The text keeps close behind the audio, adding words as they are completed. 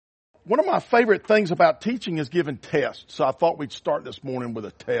One of my favorite things about teaching is giving tests. So I thought we'd start this morning with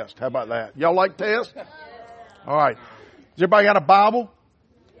a test. How about that? Y'all like tests? All right. Has everybody got a Bible?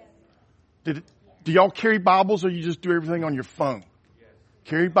 Do y'all carry Bibles or you just do everything on your phone?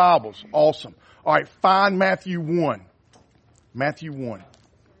 Carry Bibles. Awesome. All right. Find Matthew 1. Matthew 1.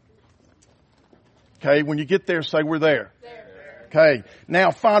 Okay. When you get there, say we're there. Okay.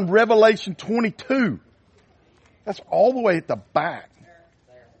 Now find Revelation 22. That's all the way at the back.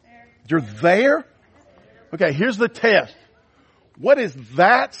 You're there? Okay, here's the test. What is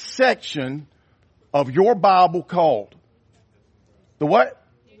that section of your Bible called? The what?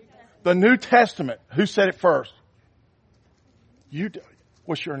 The New Testament. Who said it first? You.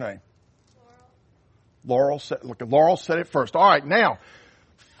 What's your name? Laurel said it first. All right, now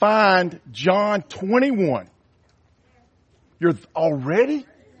find John 21. You're already?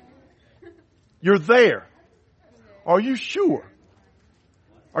 You're there. Are you sure?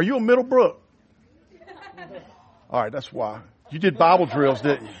 Are you a Middlebrook? All right, that's why. You did Bible drills,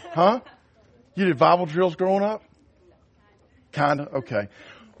 didn't you? Huh? You did Bible drills growing up? Kinda? Okay.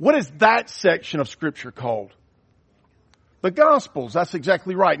 What is that section of Scripture called? The Gospels. That's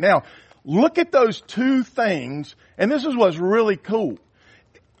exactly right. Now, look at those two things, and this is what's really cool.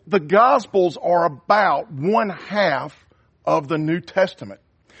 The Gospels are about one half of the New Testament.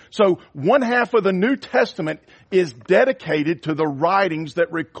 So one half of the New Testament is dedicated to the writings that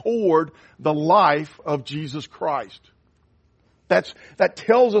record the life of Jesus Christ. That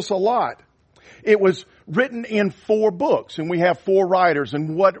tells us a lot. It was written in 4 books, and we have 4 writers.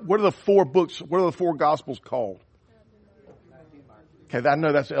 And what are the 4 books? What are the 4 Gospels called? Okay, I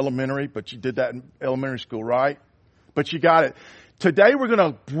know that's elementary, but you did that in elementary school, right? But you got it. Today we're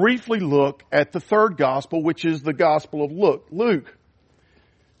going to briefly look at the 3rd Gospel, which is the Gospel of Luke.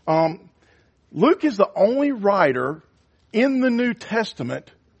 Luke is the only writer in the New Testament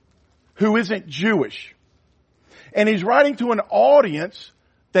who isn't Jewish. And he's writing to an audience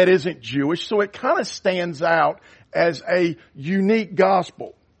that isn't Jewish, so it kind of stands out as a unique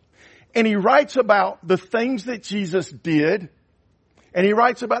gospel. And he writes about the things that Jesus did, and he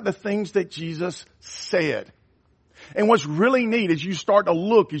writes about the things that Jesus said. And what's really neat is you start to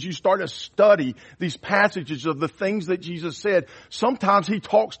look, as you start to study these passages of the things that Jesus said, sometimes he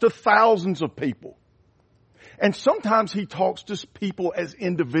talks to thousands of people. And sometimes he talks to people as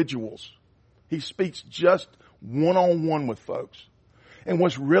individuals. He speaks just one-on-one with folks. And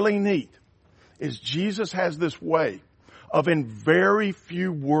what's really neat is Jesus has this way of in very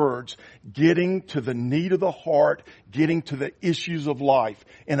few words getting to the need of the heart, getting to the issues of life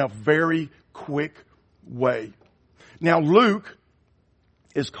in a very quick way. Now Luke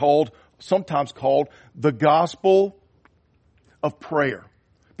is sometimes called the gospel of prayer.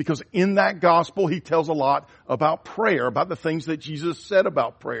 Because in that gospel he tells a lot about prayer, about the things that Jesus said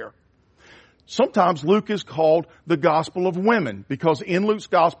about prayer. Sometimes Luke is called the gospel of women, because in Luke's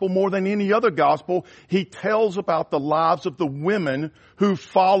gospel, more than any other gospel, he tells about the lives of the women who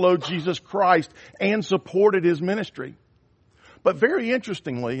followed Jesus Christ and supported his ministry. But very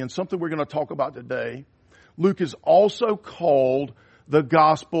interestingly, and something we're going to talk about today, Luke is also called the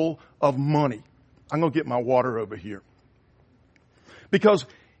gospel of money. I'm going to get my water over here. Because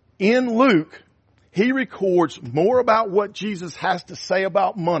in Luke, he records more about what Jesus has to say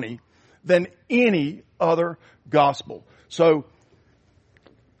about money than any other gospel. So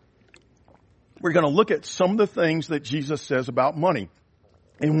we're going to look at some of the things that Jesus says about money.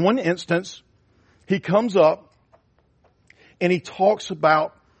 In one instance, he comes up and he talks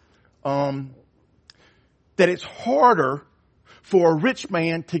about that it's harder for a rich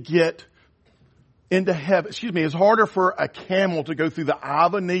man to get into heaven. It's harder for a camel to go through the eye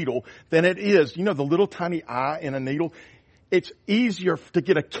of a needle than it is, the little tiny eye in a needle. It's easier to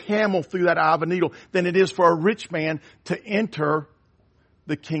get a camel through that eye of a needle than it is for a rich man to enter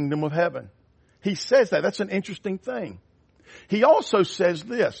the kingdom of heaven. He says that. That's an interesting thing. He also says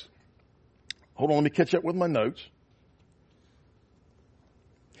this. Hold on, let me catch up with my notes.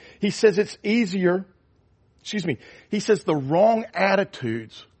 He says it's easier. He says the wrong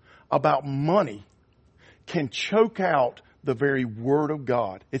attitudes about money can choke out the very Word of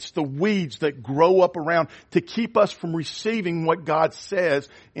God. It's the weeds that grow up around to keep us from receiving what God says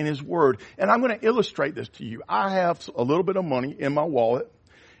in His Word. And I'm going to illustrate this to you. I have a little bit of money in my wallet,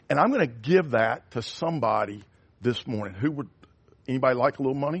 and I'm going to give that to somebody this morning. Anybody like a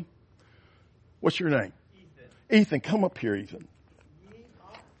little money? What's your name? Ethan, come up here, Ethan.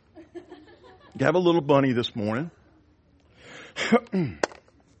 You have a little bunny this morning. All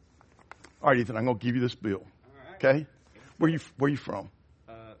right, Ethan, I'm going to give you this bill. Okay? Where you from?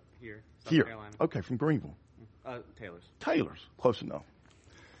 Here. Here. Carolina. Okay, from Greenville. Taylor's. Taylor's. Close enough.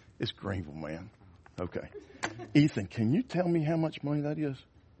 It's Greenville, man. Okay. Ethan, can you tell me how much money that is?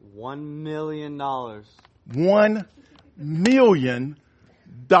 $1 million. $1 million.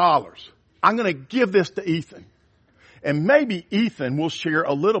 I'm going to give this to Ethan. And maybe Ethan will share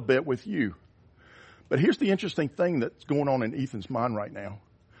a little bit with you. But here's the interesting thing that's going on in Ethan's mind right now.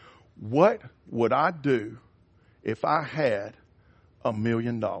 What would I do if I had $1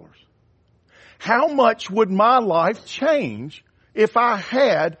 million? How much would my life change if I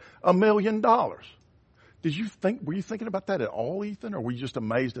had $1 million? Were you thinking about that at all, Ethan? Or were you just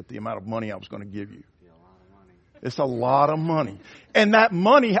amazed at the amount of money I was going to give you? It's a lot of money. And that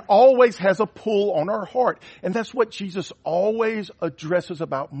money always has a pull on our heart. And that's what Jesus always addresses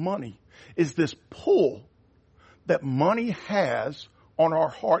about money, is this pull that money has on our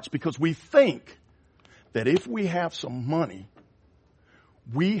hearts, because we think that if we have some money,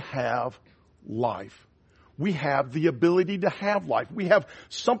 we have life. We have the ability to have life. We have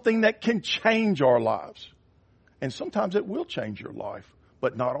something that can change our lives. And sometimes it will change your life,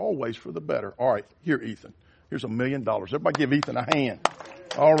 but not always for the better. All right, here, Ethan. Here's $1 million. Everybody give Ethan a hand.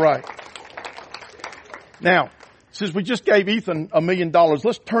 All right. Now, since we just gave Ethan $1 million,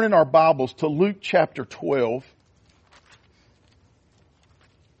 let's turn in our Bibles to Luke chapter 12.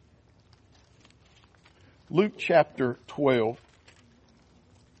 Luke chapter 12.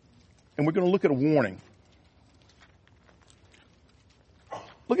 And we're going to look at a warning.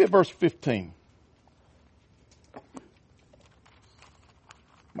 Look at verse 15.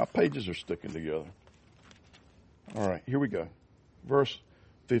 My pages are sticking together. All right, here we go. Verse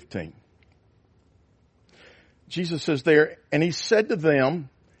 15. Jesus says there, and he said to them,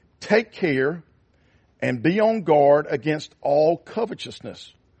 take care and be on guard against all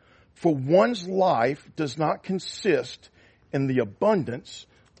covetousness, for one's life does not consist in the abundance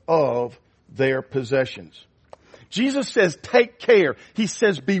of their possessions. Jesus says, take care. He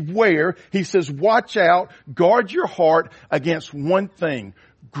says, beware. He says, watch out. Guard your heart against one thing,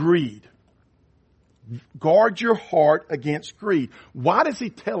 greed. Guard your heart against greed. Why does he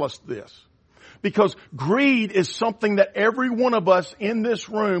tell us this? Because greed is something that every one of us in this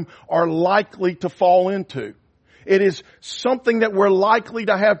room are likely to fall into. It is something that we're likely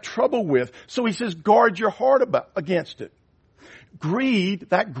to have trouble with. So he says, guard your heart against it. Greed,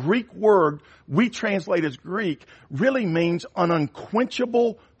 that Greek word we translate as Greek, really means an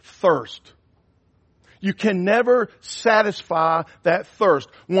unquenchable thirst. You can never satisfy that thirst.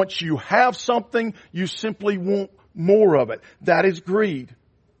 Once you have something, you simply want more of it. That is greed.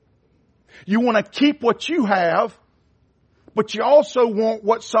 You want to keep what you have, but you also want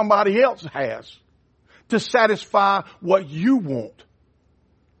what somebody else has to satisfy what you want.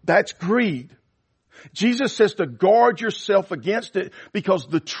 That's greed. Jesus says to guard yourself against it, because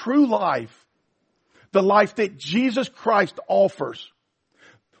the true life, the life that Jesus Christ offers,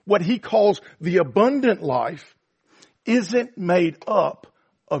 what he calls the abundant life, isn't made up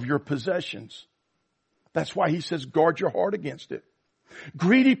of your possessions. That's why he says guard your heart against it.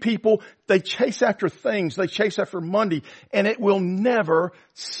 Greedy people, they chase after things, they chase after money, and it will never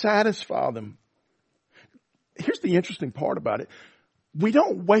satisfy them. Here's the interesting part about it. We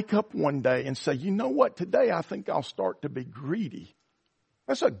don't wake up one day and say, you know what, today I think I'll start to be greedy.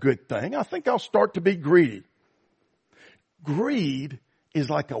 That's a good thing. I think I'll start to be greedy. Greed is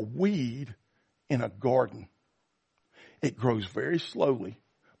like a weed in a garden. It grows very slowly,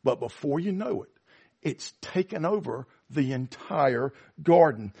 but before you know it, it's taken over the entire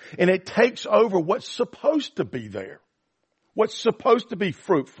garden. And it takes over what's supposed to be there, what's supposed to be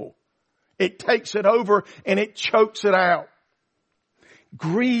fruitful. It takes it over and it chokes it out.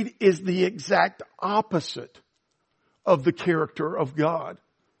 Greed is the exact opposite of the character of God.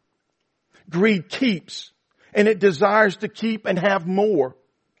 Greed keeps, and it desires to keep and have more.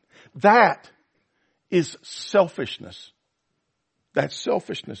 That is selfishness. That's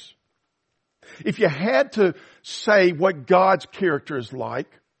selfishness. If you had to say what God's character is like,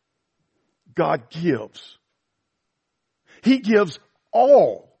 God gives. He gives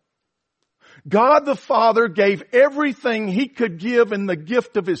all. God the Father gave everything he could give in the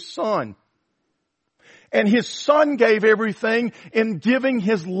gift of his Son. And his Son gave everything in giving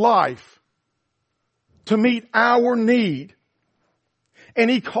his life to meet our need. And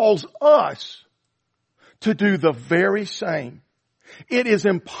he calls us to do the very same. It is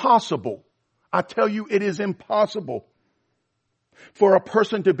impossible. I tell you, it is impossible for a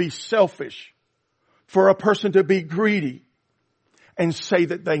person to be selfish, for a person to be greedy, and say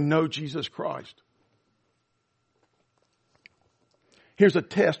that they know Jesus Christ. Here's a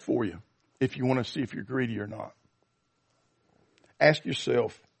test for you if you want to see if you're greedy or not. Ask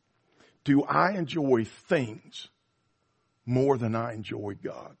yourself, do I enjoy things more than I enjoy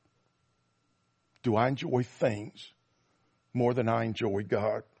God? Do I enjoy things more than I enjoy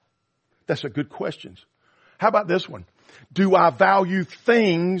God? That's a good question. How about this one? Do I value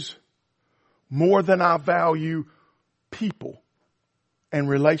things more than I value people and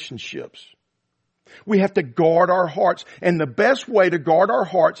relationships? We have to guard our hearts. And the best way to guard our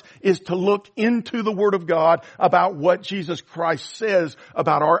hearts is to look into the Word of God about what Jesus Christ says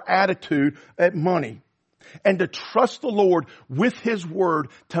about our attitude at money. And to trust the Lord with His Word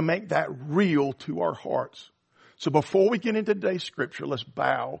to make that real to our hearts. So before we get into today's scripture, let's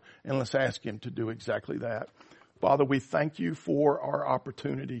bow and let's ask Him to do exactly that. Father, we thank You for our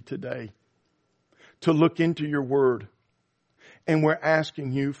opportunity today to look into Your Word. And we're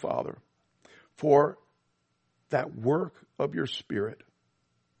asking You, Father, for that work of Your Spirit,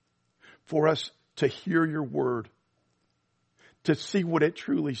 for us to hear Your Word, to see what it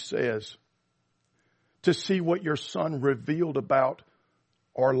truly says, to see what Your Son revealed about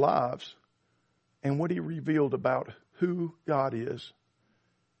our lives and what He revealed about who God is.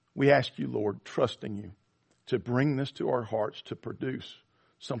 We ask You, Lord, trusting You, to bring this to our hearts, to produce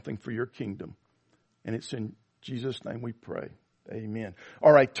something for Your kingdom. And it's in Jesus' name we pray. Amen.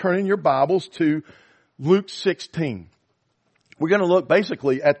 All right, turn in your Bibles to Luke 16. We're going to look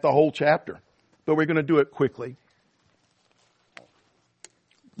basically at the whole chapter, but we're going to do it quickly.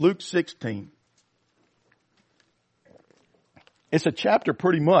 Luke 16. It's a chapter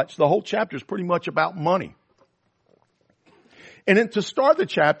pretty much, the whole chapter is pretty much about money. And then to start the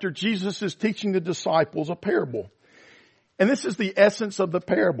chapter, Jesus is teaching the disciples a parable. And this is the essence of the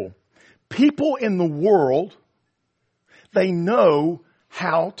parable. People in the world, they know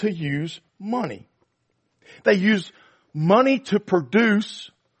how to use money. They use money to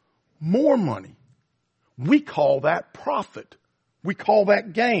produce more money. We call that profit. We call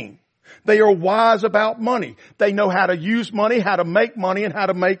that gain. They are wise about money. They know how to use money, how to make money, and how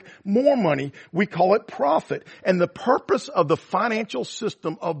to make more money. We call it profit. And the purpose of the financial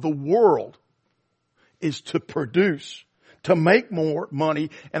system of the world is to produce, to make more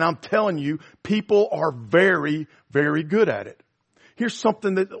money. And I'm telling you, people are very, very good at it. Here's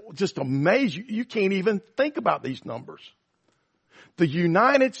something that just amazes you. You can't even think about these numbers. The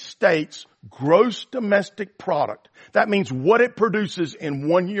United States gross domestic product, that means what it produces in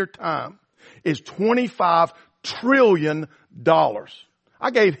 1 year time, is $25 trillion.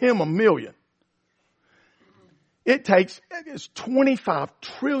 I gave him $1 million. It's $25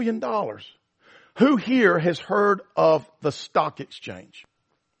 trillion. Who here has heard of the stock exchange?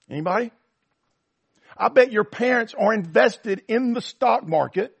 Anybody? I bet your parents are invested in the stock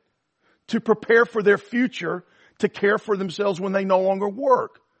market to prepare for their future, to care for themselves when they no longer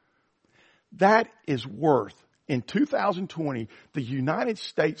work. That is worth, in 2020, the United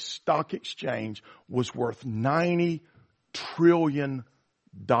States Stock Exchange was worth $90 trillion.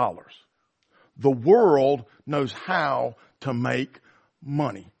 The world knows how to make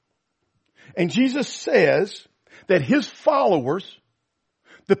money. And Jesus says that His followers,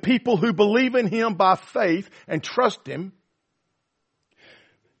 the people who believe in Him by faith and trust Him,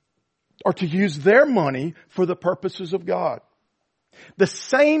 are to use their money for the purposes of God. The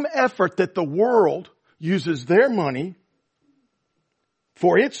same effort that the world uses their money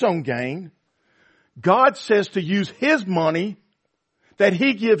for its own gain, God says to use His money that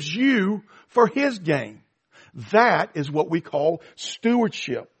He gives you for His gain. That is what we call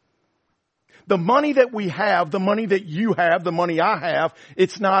stewardship. The money that we have, the money that you have, the money I have,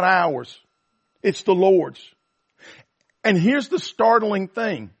 it's not ours. It's the Lord's. And here's the startling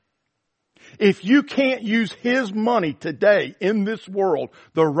thing. If you can't use His money today in this world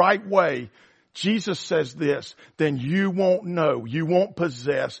the right way, Jesus says this, then you won't know, you won't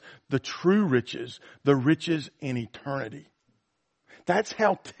possess the true riches, the riches in eternity. That's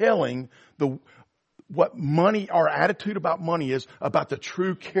how telling what money, our attitude about money is about the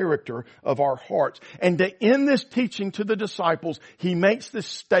true character of our hearts. And to end this teaching to the disciples, He makes this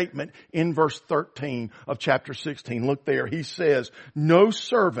statement in verse 13 of chapter 16. Look there. He says, no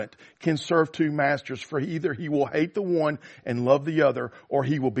servant can serve two masters, for either he will hate the one and love the other, or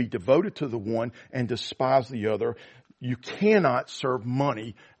he will be devoted to the one and despise the other. You cannot serve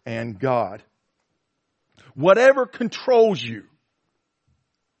money and God. Whatever controls you,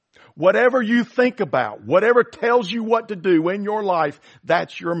 whatever you think about, whatever tells you what to do in your life,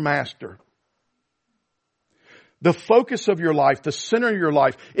 that's your master. The focus of your life, the center of your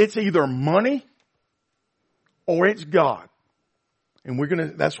life, it's either money or it's God. And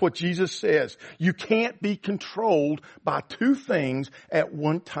that's what Jesus says. You can't be controlled by two things at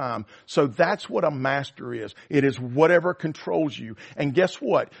one time. So that's what a master is. It is whatever controls you. And guess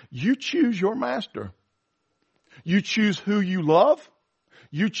what? You choose your master. You choose who you love.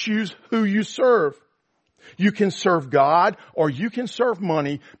 You choose who you serve. You can serve God or you can serve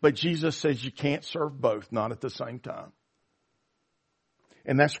money, but Jesus says you can't serve both, not at the same time.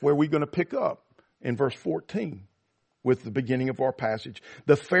 And that's where we're going to pick up in verse 14 with the beginning of our passage.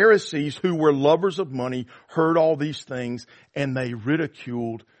 The Pharisees, who were lovers of money, heard all these things and they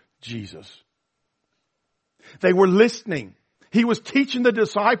ridiculed Jesus. They were listening. He was teaching the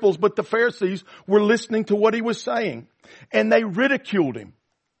disciples, but the Pharisees were listening to what he was saying. And they ridiculed him.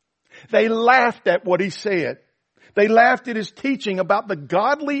 They laughed at what he said. They laughed at his teaching about the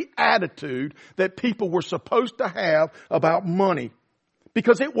godly attitude that people were supposed to have about money.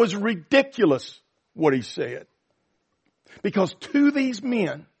 Because it was ridiculous what he said. Because to these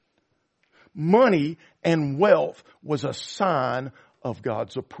men, money and wealth was a sign of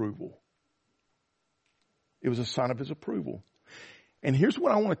God's approval. It was a sign of his approval. And here's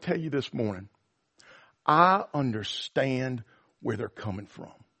what I want to tell you this morning. I understand where they're coming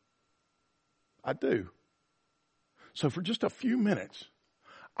from. I do. So for just a few minutes,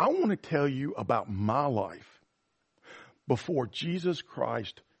 I want to tell you about my life before Jesus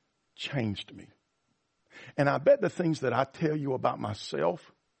Christ changed me. And I bet the things that I tell you about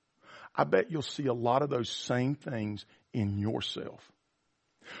myself, I bet you'll see a lot of those same things in yourself.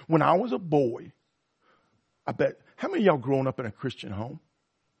 When I was a boy, I bet, how many of y'all grown up in a Christian home?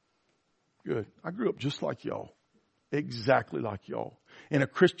 Good. I grew up just like y'all. Exactly like y'all. In a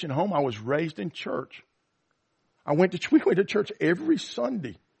Christian home, I was raised in church. We went to church every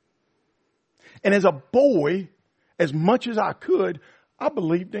Sunday. And as a boy, as much as I could, I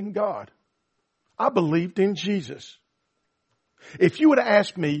believed in God. I believed in Jesus. If you would have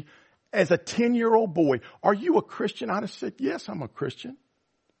asked me as a 10-year-old boy, are you a Christian? I'd have said, yes, I'm a Christian.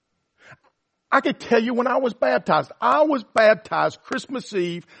 I could tell you when I was baptized. I was baptized Christmas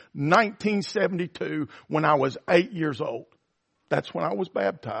Eve, 1972, when I was 8 years old. That's when I was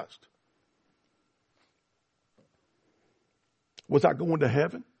baptized. Was I going to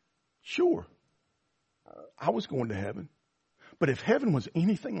heaven? Sure. I was going to heaven. But if heaven was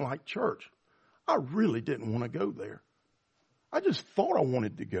anything like church, I really didn't want to go there. I just thought I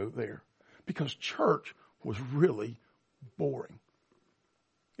wanted to go there because church was really boring.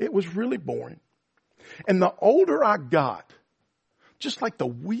 It was really boring. And the older I got, just like the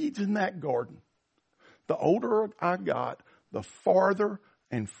weeds in that garden, the older I got, the farther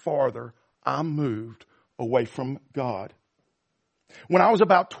and farther I moved away from God. When I was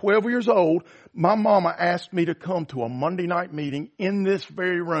about 12 years old, my mama asked me to come to a Monday night meeting in this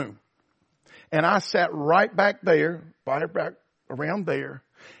very room. And I sat right back there, right back around there,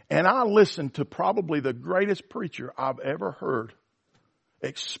 and I listened to probably the greatest preacher I've ever heard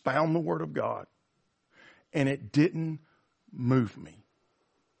expound the Word of God. And it didn't move me.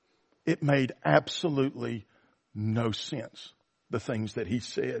 It made absolutely no sense, the things that he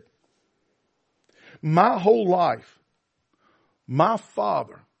said. My whole life, my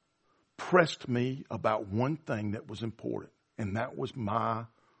father pressed me about one thing that was important, and that was my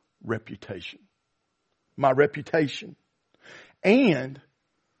reputation. My reputation and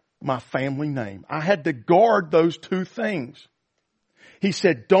my family name. I had to guard those two things. He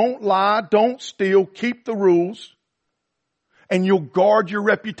said, don't lie, don't steal, keep the rules, and you'll guard your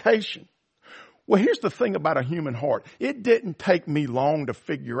reputation. Well, here's the thing about a human heart. It didn't take me long to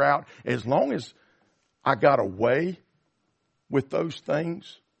figure out, as long as I got away with those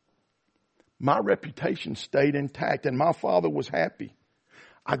things, my reputation stayed intact and my father was happy.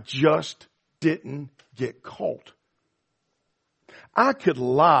 I just didn't get caught. I could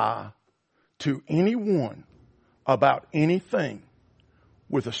lie to anyone about anything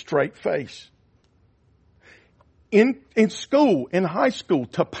with a straight face. In school, in high school,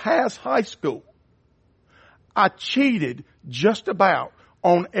 to pass high school, I cheated just about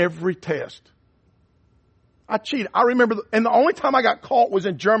on every test. I cheated. I remember, and the only time I got caught was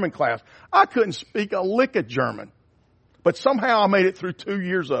in German class. I couldn't speak a lick of German, but somehow I made it through 2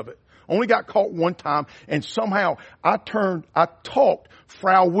 years of it. Only got caught one time, and somehow I talked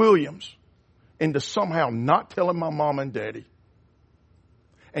Frau Williams into somehow not telling my mom and daddy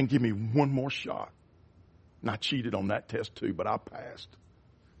and give me one more shot. And I cheated on that test too, but I passed.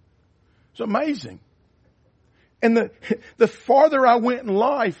 It's amazing. And the farther I went in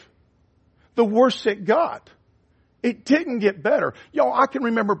life, the worse it got. It didn't get better. Y'all, I can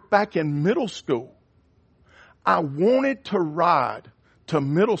remember back in middle school, I wanted to ride to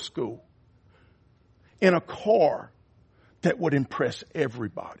middle school in a car that would impress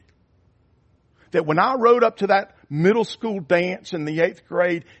everybody. That when I rode up to that middle school dance in the 8th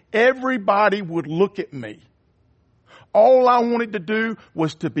grade, everybody would look at me. All I wanted to do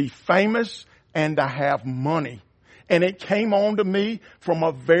was to be famous and to have money. And it came on to me from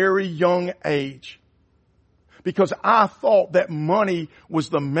a very young age. Because I thought that money was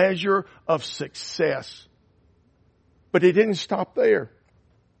the measure of success. But it didn't stop there.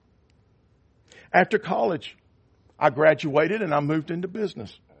 After college, I graduated and I moved into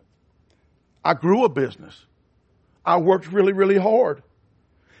business. I grew a business. I worked really, really hard.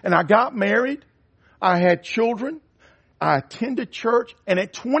 And I got married. I had children. I attended church. And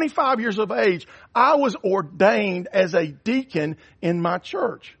at 25 years of age, I was ordained as a deacon in my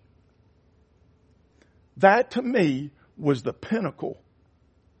church. That to me was the pinnacle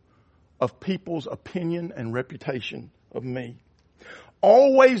of people's opinion and reputation of me.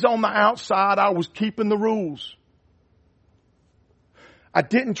 Always on the outside, I was keeping the rules. I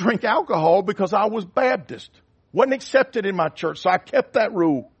didn't drink alcohol because I was Baptist. Wasn't accepted in my church, so I kept that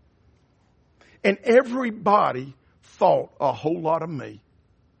rule. And everybody thought a whole lot of me.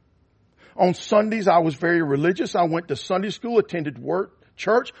 On Sundays, I was very religious. I went to Sunday school, attended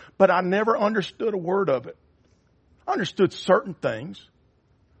church, but I never understood a word of it. I understood certain things,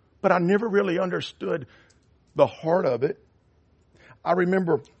 but I never really understood the heart of it. I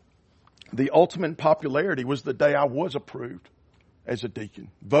remember the ultimate popularity was the day I was approved as a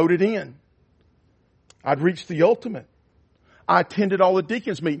deacon, voted in. I'd reached the ultimate. I attended all the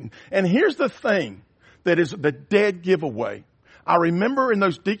deacons' meetings. And here's the thing that is the dead giveaway. I remember in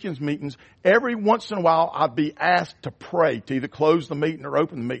those deacons' meetings, every once in a while, I'd be asked to pray, to either close the meeting or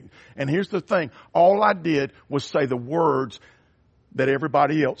open the meeting. And here's the thing. All I did was say the words that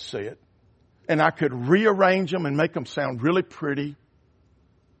everybody else said. And I could rearrange them and make them sound really pretty.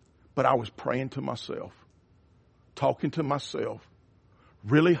 But I was praying to myself, talking to myself,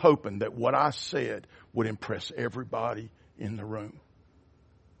 really hoping that what I said would impress everybody in the room.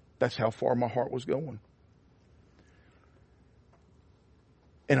 That's how far my heart was going.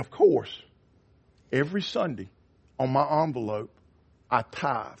 And of course, every Sunday on my envelope, I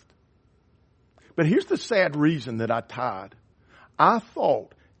tithed. But here's the sad reason that I tithed. I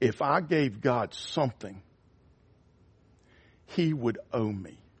thought if I gave God something, He would owe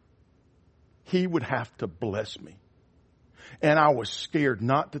me. He would have to bless me. And I was scared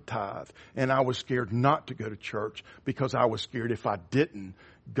not to tithe. And I was scared not to go to church because I was scared if I didn't,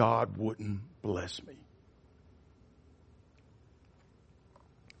 God wouldn't bless me.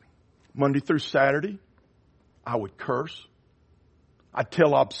 Monday through Saturday, I would curse. I'd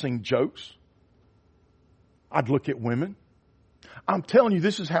tell obscene jokes. I'd look at women. I'm telling you,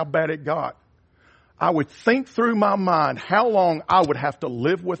 this is how bad it got. I would think through my mind how long I would have to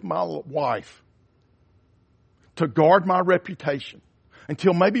live with my wife to guard my reputation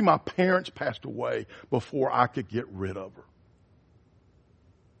until maybe my parents passed away before I could get rid of her.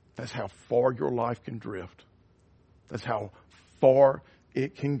 That's how far your life can drift. That's how far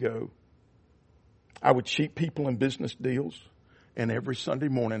it can go. I would cheat people in business deals, and every Sunday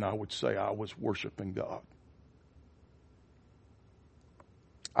morning I would say I was worshiping God.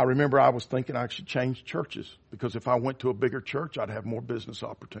 I remember I was thinking I should change churches because if I went to a bigger church, I'd have more business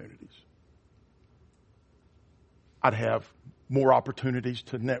opportunities. I'd have more opportunities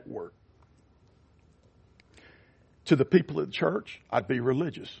to network. To the people at the church, I'd be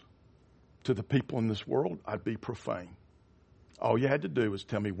religious. To the people in this world, I'd be profane. All you had to do was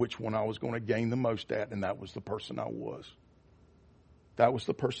tell me which one I was going to gain the most at, and that was the person I was. That was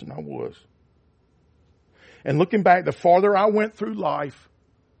the person I was. And looking back, the farther I went through life,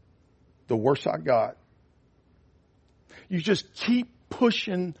 the worse I got. You just keep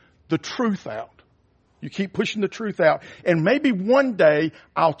pushing the truth out. You keep pushing the truth out. And maybe one day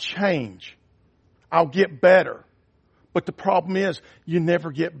I'll change. I'll get better. But the problem is you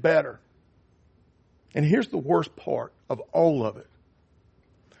never get better. And here's the worst part of all of it.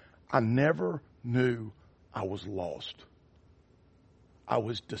 I never knew I was lost. I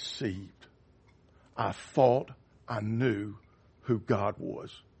was deceived. I thought I knew who God was.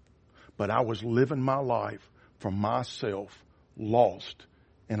 But I was living my life for myself, lost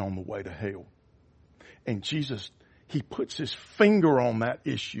and on the way to hell. And Jesus, He puts His finger on that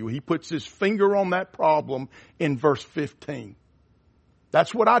issue. He puts His finger on that problem in verse 15.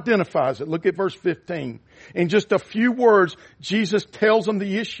 That's what identifies it. Look at verse 15. In just a few words, Jesus tells them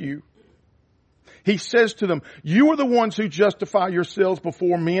the issue. He says to them, you are the ones who justify yourselves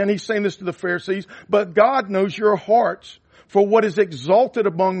before men. He's saying this to the Pharisees, but God knows your hearts. For what is exalted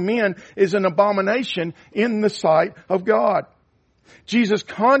among men is an abomination in the sight of God. Jesus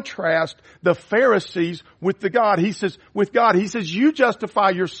contrasts the Pharisees with God. He says, you justify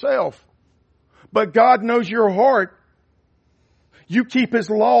yourself, but God knows your heart. You keep His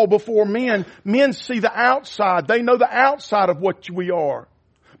law before men. Men see the outside. They know the outside of what we are.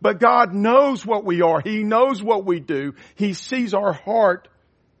 But God knows what we are. He knows what we do. He sees our heart.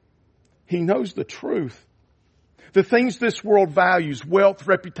 He knows the truth. The things this world values, wealth,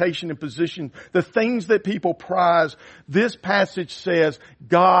 reputation, and position, the things that people prize, this passage says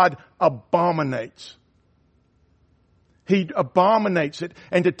God abominates. He abominates it.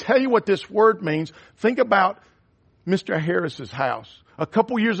 And to tell you what this word means, think about Mr. Harris's house. A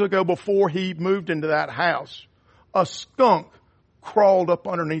couple years ago, before he moved into that house, a skunk crawled up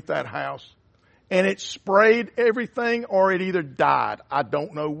underneath that house. And it sprayed everything, or it either died. I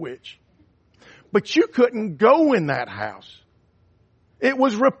don't know which. But you couldn't go in that house. It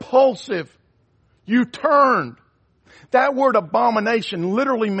was repulsive. You turned. That word abomination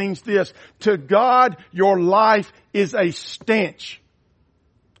literally means this. To God, your life is a stench.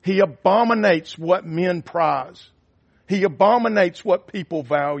 He abominates what men prize. He abominates what people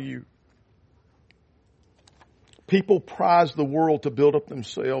value. People prize the world to build up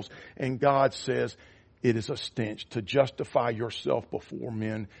themselves, and God says it is a stench. To justify yourself before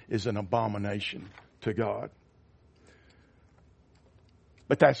men is an abomination to God.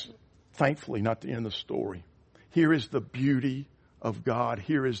 But that's thankfully not the end of the story. Here is the beauty of God.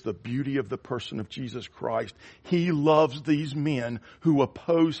 Here is the beauty of the person of Jesus Christ. He loves these men who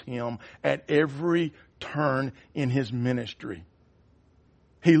oppose Him at every turn in His ministry.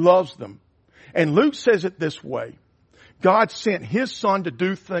 He loves them. And Luke says it this way. God sent His Son to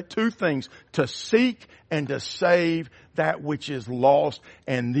do two things, to seek and to save that which is lost.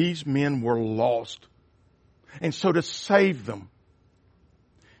 And these men were lost. And so to save them,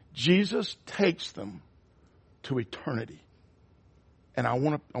 Jesus takes them to eternity. And I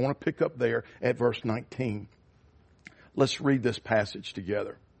want to pick up there at verse 19. Let's read this passage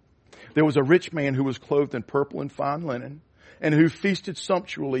together. There was a rich man who was clothed in purple and fine linen, and who feasted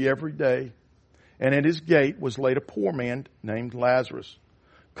sumptuously every day. And at his gate was laid a poor man named Lazarus,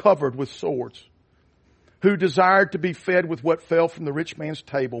 covered with sores, who desired to be fed with what fell from the rich man's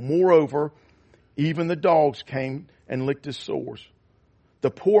table. Moreover, even the dogs came and licked his sores. The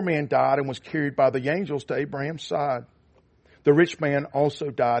poor man died and was carried by the angels to Abraham's side. The rich man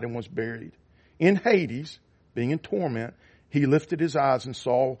also died and was buried. In Hades, being in torment, he lifted his eyes and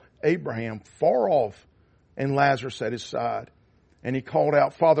saw Abraham far off and Lazarus at his side. And he called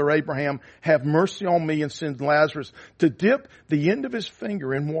out, Father Abraham, have mercy on me and send Lazarus to dip the end of his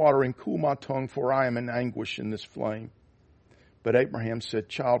finger in water and cool my tongue, for I am in anguish in this flame. But Abraham said,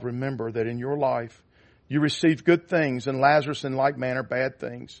 Child, remember that in your life you received good things, and Lazarus in like manner bad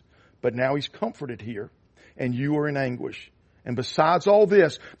things. But now he's comforted here, and you are in anguish. And besides all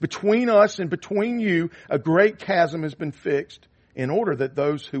this, between us and between you, a great chasm has been fixed, in order that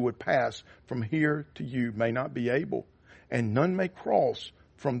those who would pass from here to you may not be able, and none may cross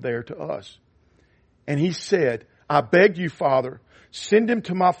from there to us. And he said, I beg you, Father, send him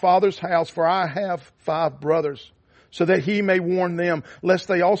to my father's house, for I have 5 brothers, so that he may warn them, lest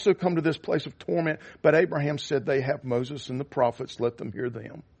they also come to this place of torment. But Abraham said, they have Moses and the prophets, let them hear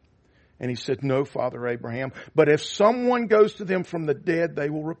them. And he said, No, Father Abraham, but if someone goes to them from the dead, they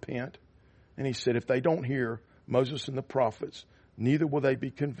will repent. And he said, if they don't hear Moses and the prophets, neither will they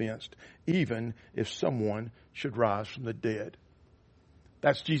be convinced, even if someone should rise from the dead.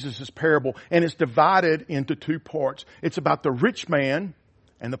 That's Jesus' parable. And it's divided into 2 parts. It's about the rich man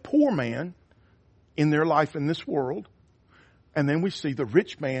and the poor man in their life in this world. And then we see the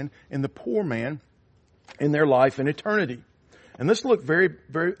rich man and the poor man in their life in eternity. And let's look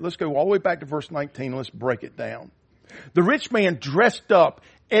let's go all the way back to verse 19 and let's break it down. The rich man dressed up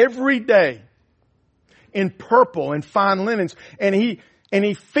every day in purple and fine linens, and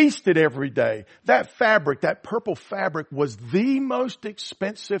he feasted every day. That fabric, that purple fabric, was the most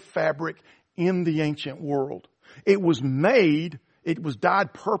expensive fabric in the ancient world. It was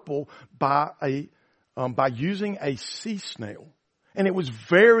dyed purple by using a sea snail. And it was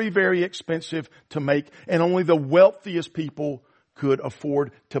very, very expensive to make, and only the wealthiest people could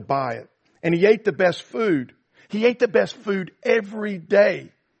afford to buy it. And he ate the best food. He ate the best food every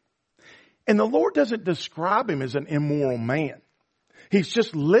day. And the Lord doesn't describe him as an immoral man. He's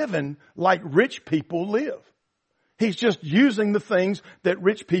just living like rich people live. He's just using the things that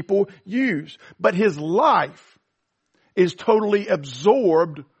rich people use. But his life is totally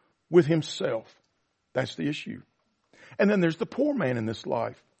absorbed with himself. That's the issue. And then there's the poor man in this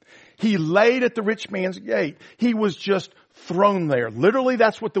life. He laid at the rich man's gate. He was just thrown there. Literally,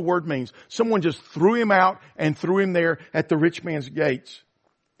 that's what the word means. Someone just threw him out and threw him there at the rich man's gates.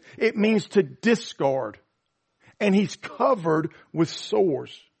 It means to discard. And he's covered with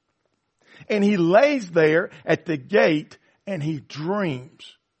sores. And he lays there at the gate and he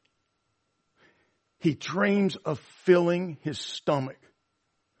dreams. He dreams of filling his stomach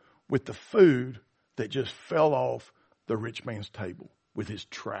with the food that just fell off the rich man's table with his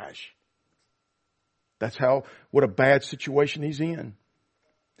trash. That's what a bad situation he's in.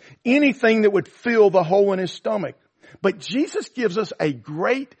 Anything that would fill the hole in his stomach. But Jesus gives us a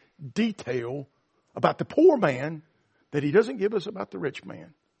great detail about the poor man that he doesn't give us about the rich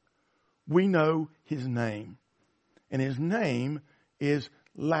man. We know his name. And his name is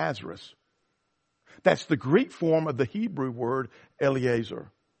Lazarus. That's the Greek form of the Hebrew word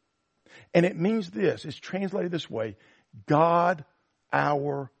Eliezer. And it means this. It's translated this way. God,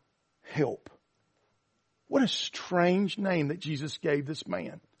 our help. What a strange name that Jesus gave this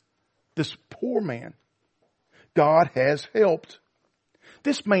man. This poor man. God has helped.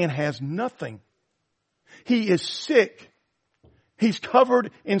 This man has nothing. He is sick. He's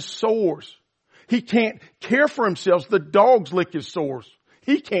covered in sores. He can't care for himself. The dogs lick his sores.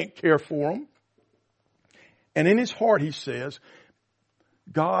 He can't care for them. And in his heart he says,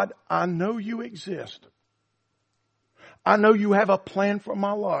 God, I know you exist. I know you have a plan for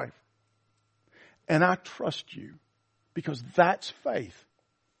my life. And I trust you because that's faith.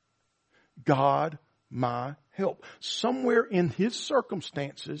 God, my help. Somewhere in his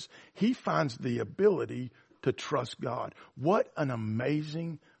circumstances, he finds the ability to trust God. What an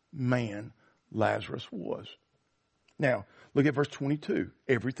amazing man Lazarus was. Now, look at verse 22.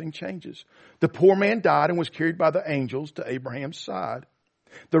 Everything changes. The poor man died and was carried by the angels to Abraham's side.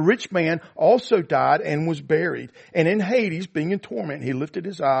 The rich man also died and was buried. And in Hades, being in torment, he lifted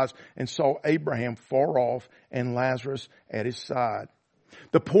his eyes and saw Abraham far off and Lazarus at his side.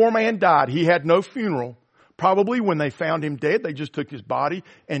 The poor man died. He had no funeral. Probably when they found him dead, they just took his body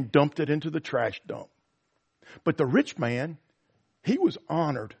and dumped it into the trash dump. But the rich man, he was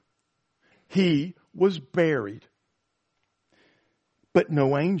honored. He was buried. But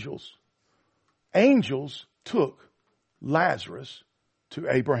no angels. Angels took Lazarus to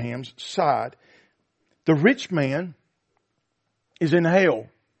Abraham's side. The rich man is in hell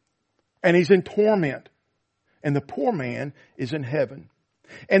and he's in torment. And the poor man is in heaven.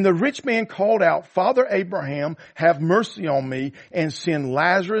 And the rich man called out, Father Abraham, have mercy on me and send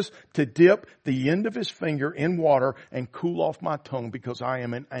Lazarus to dip the end of his finger in water and cool off my tongue because I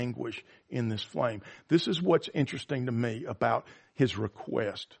am in anguish in this flame. This is what's interesting to me about his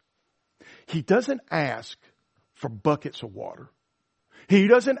request. He doesn't ask for buckets of water. He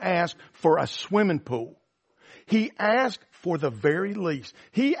doesn't ask for a swimming pool. He asked for the very least.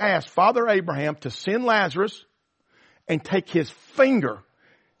 He asked Father Abraham to send Lazarus and take his finger,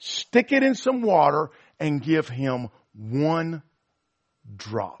 stick it in some water, and give him one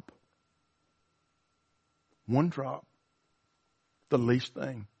drop. One drop. The least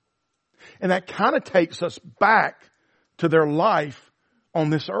thing. And that kind of takes us back to their life on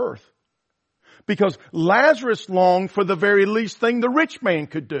this earth. Because Lazarus longed for the very least thing the rich man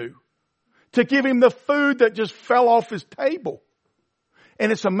could do. To give him the food that just fell off his table.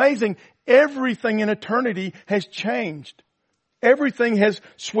 And it's amazing, everything in eternity has changed. Everything has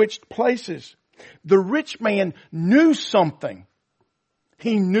switched places. The rich man knew something.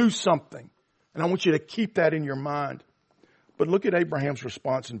 He knew something. And I want you to keep that in your mind. But look at Abraham's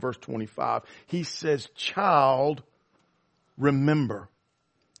response in verse 25. He says, Child, remember.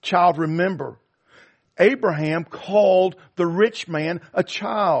 Child, remember. Abraham called the rich man a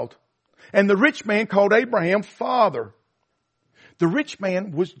child. And the rich man called Abraham father. The rich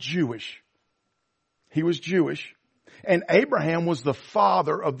man was Jewish. He was Jewish. And Abraham was the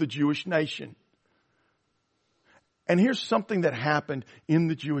father of the Jewish nation. And here's something that happened in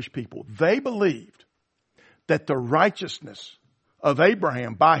the Jewish people. They believed that the righteousness of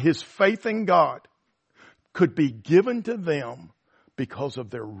Abraham by his faith in God could be given to them because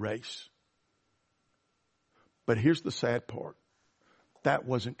of their race. But here's the sad part. That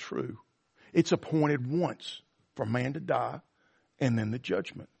wasn't true. It's appointed once for man to die and then the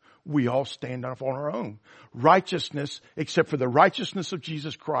judgment. We all stand up on our own. Righteousness, except for the righteousness of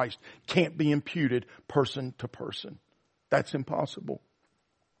Jesus Christ, can't be imputed person to person. That's impossible.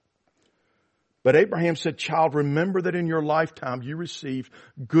 But Abraham said, Child, remember that in your lifetime you received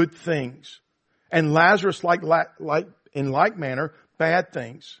good things. And Lazarus, in like manner, bad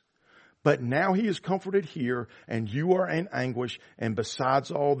things. But now he is comforted here, and you are in anguish. And besides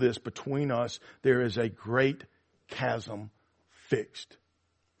all this, between us, there is a great chasm fixed.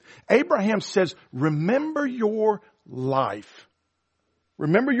 Abraham says, remember your life.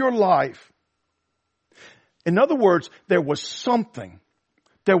 Remember your life. In other words, there was something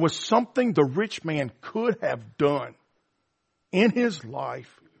the rich man could have done in his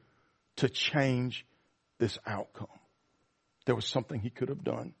life to change this outcome. There was something he could have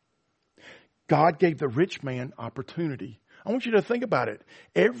done. God gave the rich man opportunity. I want you to think about it.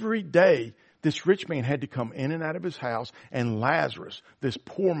 Every day, this rich man had to come in and out of his house, and Lazarus, this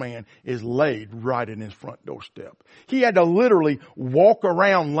poor man, is laid right in his front doorstep. He had to literally walk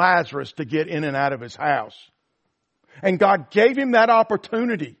around Lazarus to get in and out of his house. And God gave him that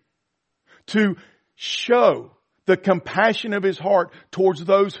opportunity to show the compassion of his heart towards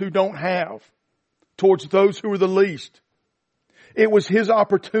those who don't have, towards those who are the least. It was his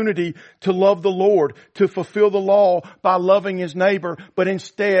opportunity to love the Lord, to fulfill the law by loving his neighbor. But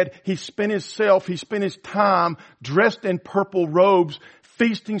instead, he spent his time dressed in purple robes,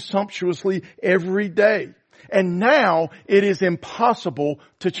 feasting sumptuously every day. And now it is impossible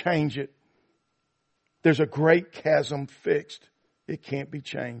to change it. There's a great chasm fixed. It can't be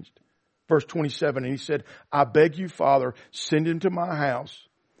changed. Verse 27, and he said, I beg you, Father, send him to my house.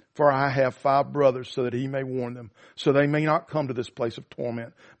 For I have 5 brothers, so that he may warn them, so they may not come to this place of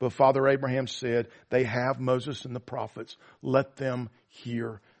torment. But Father Abraham said, they have Moses and the prophets. Let them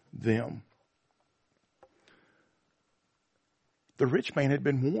hear them. The rich man had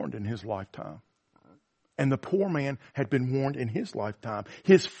been warned in his lifetime. And the poor man had been warned in his lifetime.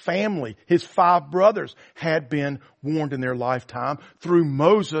 His family, his 5 brothers, had been warned in their lifetime through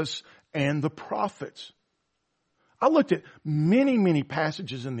Moses and the prophets. I looked at many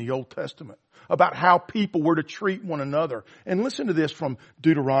passages in the Old Testament about how people were to treat one another. And listen to this from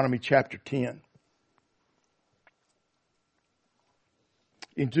Deuteronomy chapter 10.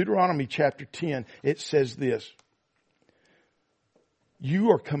 In Deuteronomy chapter 10, it says this. You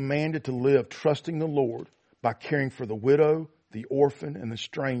are commanded to live trusting the Lord by caring for the widow, the orphan, and the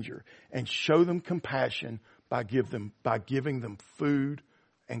stranger, and show them compassion by giving them food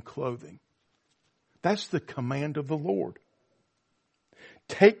and clothing. That's the command of the Lord.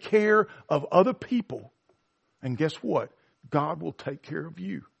 Take care of other people. And guess what? God will take care of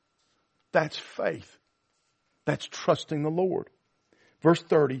you. That's faith. That's trusting the Lord. Verse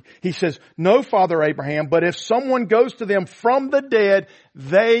 30, he says, no, Father Abraham, but if someone goes to them from the dead,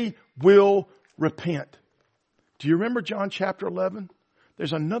 they will repent. Do you remember John chapter 11?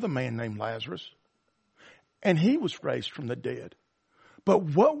 There's another man named Lazarus. And he was raised from the dead. But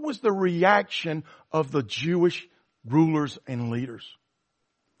what was the reaction of the Jewish rulers and leaders?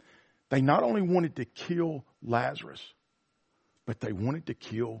 They not only wanted to kill Lazarus, but they wanted to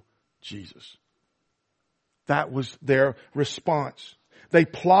kill Jesus. That was their response. They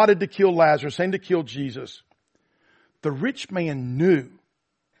plotted to kill Lazarus and to kill Jesus. The rich man knew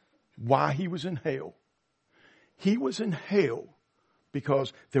why he was in hell. He was in hell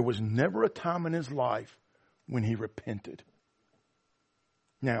because there was never a time in his life when he repented.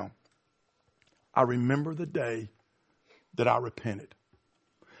 Now, I remember the day that I repented.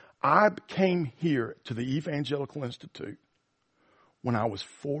 I came here to the Evangelical Institute when I was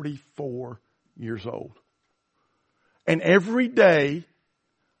 44 years old. And every day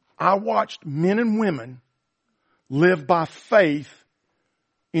I watched men and women live by faith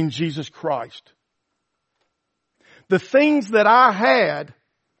in Jesus Christ. The things that I had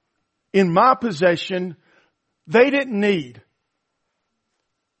in my possession, they didn't need.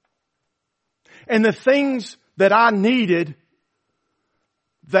 And the things that I needed,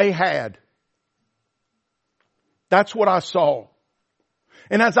 they had. That's what I saw.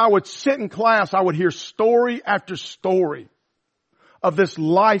 And as I would sit in class, I would hear story after story of this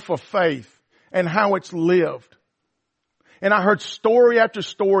life of faith and how it's lived. And I heard story after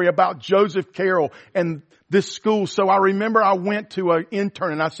story about Joseph Carroll and this school. So I remember I went to an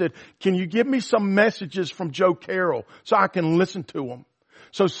intern and I said, can you give me some messages from Joe Carroll so I can listen to them?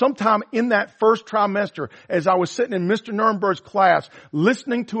 So sometime in that first trimester, as I was sitting in Mr. Nuremberg's class,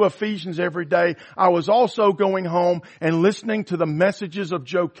 listening to Ephesians every day, I was also going home and listening to the messages of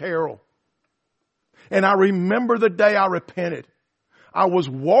Joe Carroll. And I remember the day I repented. I was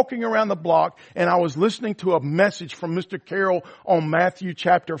walking around the block and I was listening to a message from Mr. Carroll on Matthew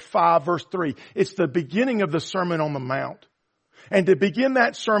chapter 5 verse 3. It's the beginning of the Sermon on the Mount. And to begin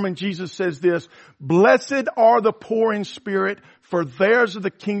that sermon, Jesus says this, blessed are the poor in spirit, for theirs is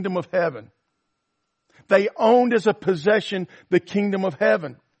the kingdom of heaven. They owned as a possession the kingdom of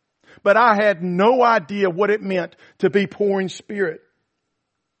heaven. But I had no idea what it meant to be poor in spirit.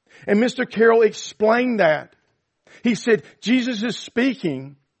 And Mr. Carroll explained that. He said, Jesus is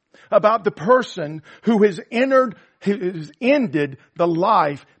speaking about the person who has ended the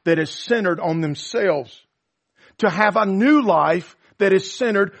life that is centered on themselves, to have a new life that is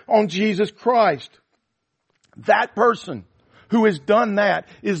centered on Jesus Christ. That person who has done that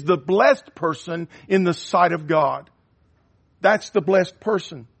is the blessed person in the sight of God. That's the blessed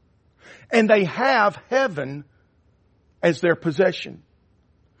person. And they have heaven as their possession.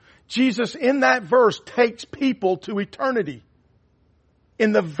 Jesus in that verse takes people to eternity.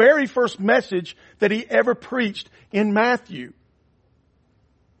 In the very first message that he ever preached in Matthew.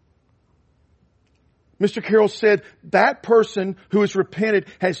 Mr. Carroll said that person who has repented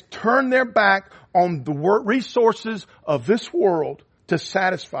has turned their back on the resources of this world to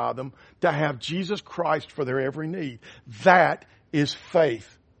satisfy them, to have Jesus Christ for their every need. That is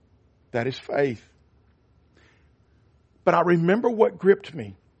faith. That is faith. But I remember what gripped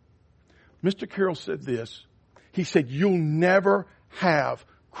me. Mr. Carroll said this. He said, you'll never have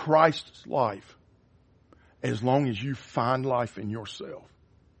Christ's life as long as you find life in yourself.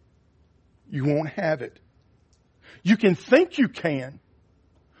 You won't have it. You can think you can,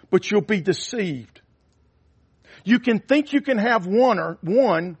 but you'll be deceived. You can think you can have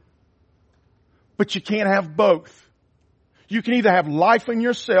one, but you can't have both. You can either have life in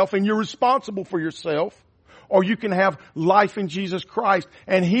yourself and you're responsible for yourself, or you can have life in Jesus Christ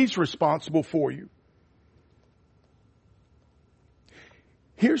and He's responsible for you.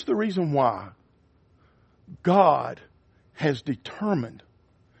 Here's the reason why God has determined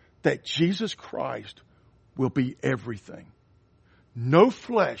that Jesus Christ will be everything. No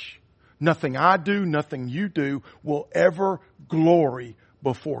flesh, nothing I do, nothing you do will ever glory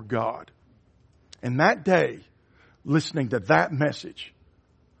before God. And that day, listening to that message,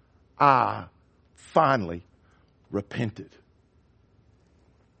 I finally repented.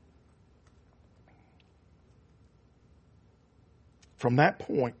 From that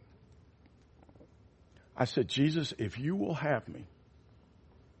point, I said, Jesus, if you will have me,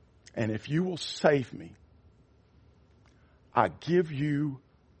 and if you will save me, I give you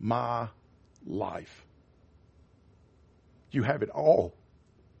my life. You have it all.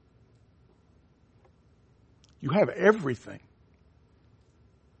 You have everything.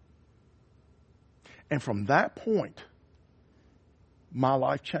 And from that point, my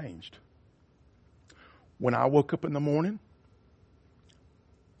life changed. When I woke up in the morning,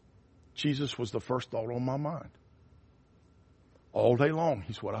 Jesus was the first thought on my mind. All day long,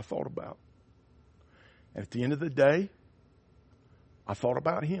 He's what I thought about. And at the end of the day, I thought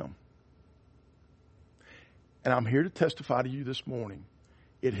about Him. And I'm here to testify to you this morning,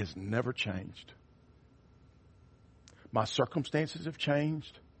 it has never changed. My circumstances have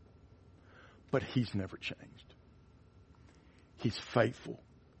changed, but He's never changed. He's faithful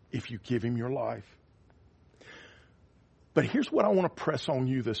if you give Him your life. But here's what I want to press on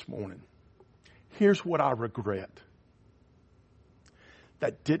you this morning. Here's what I regret.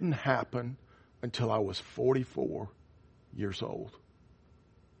 That didn't happen until I was 44 years old.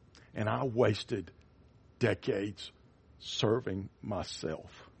 And I wasted decades serving myself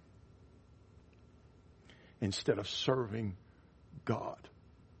instead of serving God.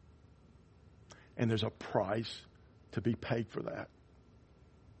 And there's a price to be paid for that.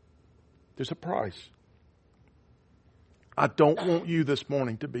 There's a price. I don't want you this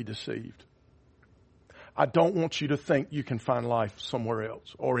morning to be deceived. I don't want you to think you can find life somewhere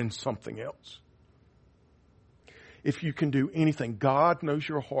else or in something else. If you can do anything, God knows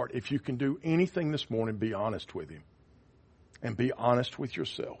your heart. If you can do anything this morning, be honest with Him. And be honest with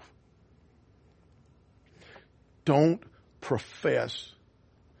yourself. Don't profess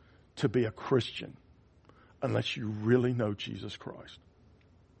to be a Christian unless you really know Jesus Christ.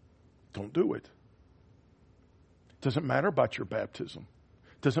 Don't do it. It doesn't matter about your baptism.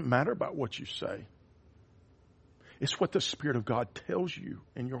 It doesn't matter about what you say. It's what the Spirit of God tells you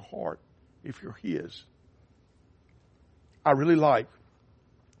in your heart if you're His. I really like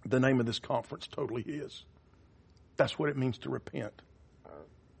the name of this conference, Totally His. That's what it means to repent.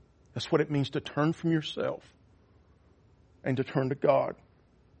 That's what it means to turn from yourself and to turn to God.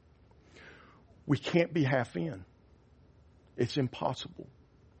 We can't be half in. It's impossible.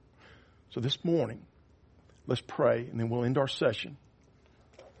 So this morning, let's pray and then we'll end our session.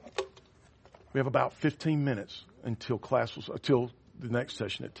 We have about 15 minutes until the next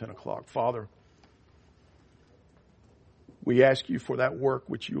session at 10 o'clock. Father, we ask you for that work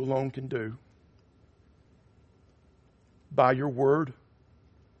which you alone can do. By your word,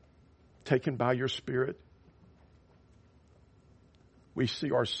 taken by your Spirit, we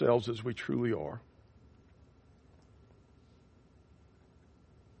see ourselves as we truly are.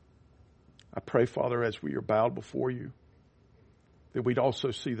 I pray, Father, as we are bowed before you, that we'd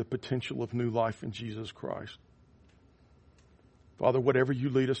also see the potential of new life in Jesus Christ. Father, whatever you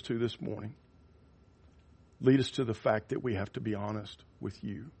lead us to this morning, lead us to the fact that we have to be honest with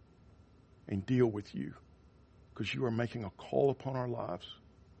you and deal with you because you are making a call upon our lives.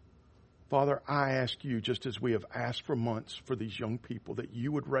 Father, I ask you, just as we have asked for months for these young people, that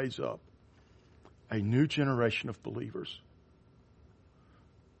you would raise up a new generation of believers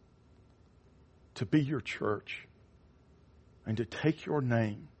to be your church and to take your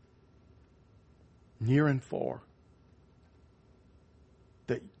name near and far,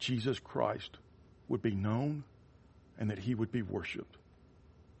 that Jesus Christ would be known and that He would be worshiped.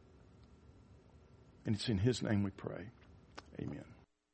 And it's in His name we pray. Amen.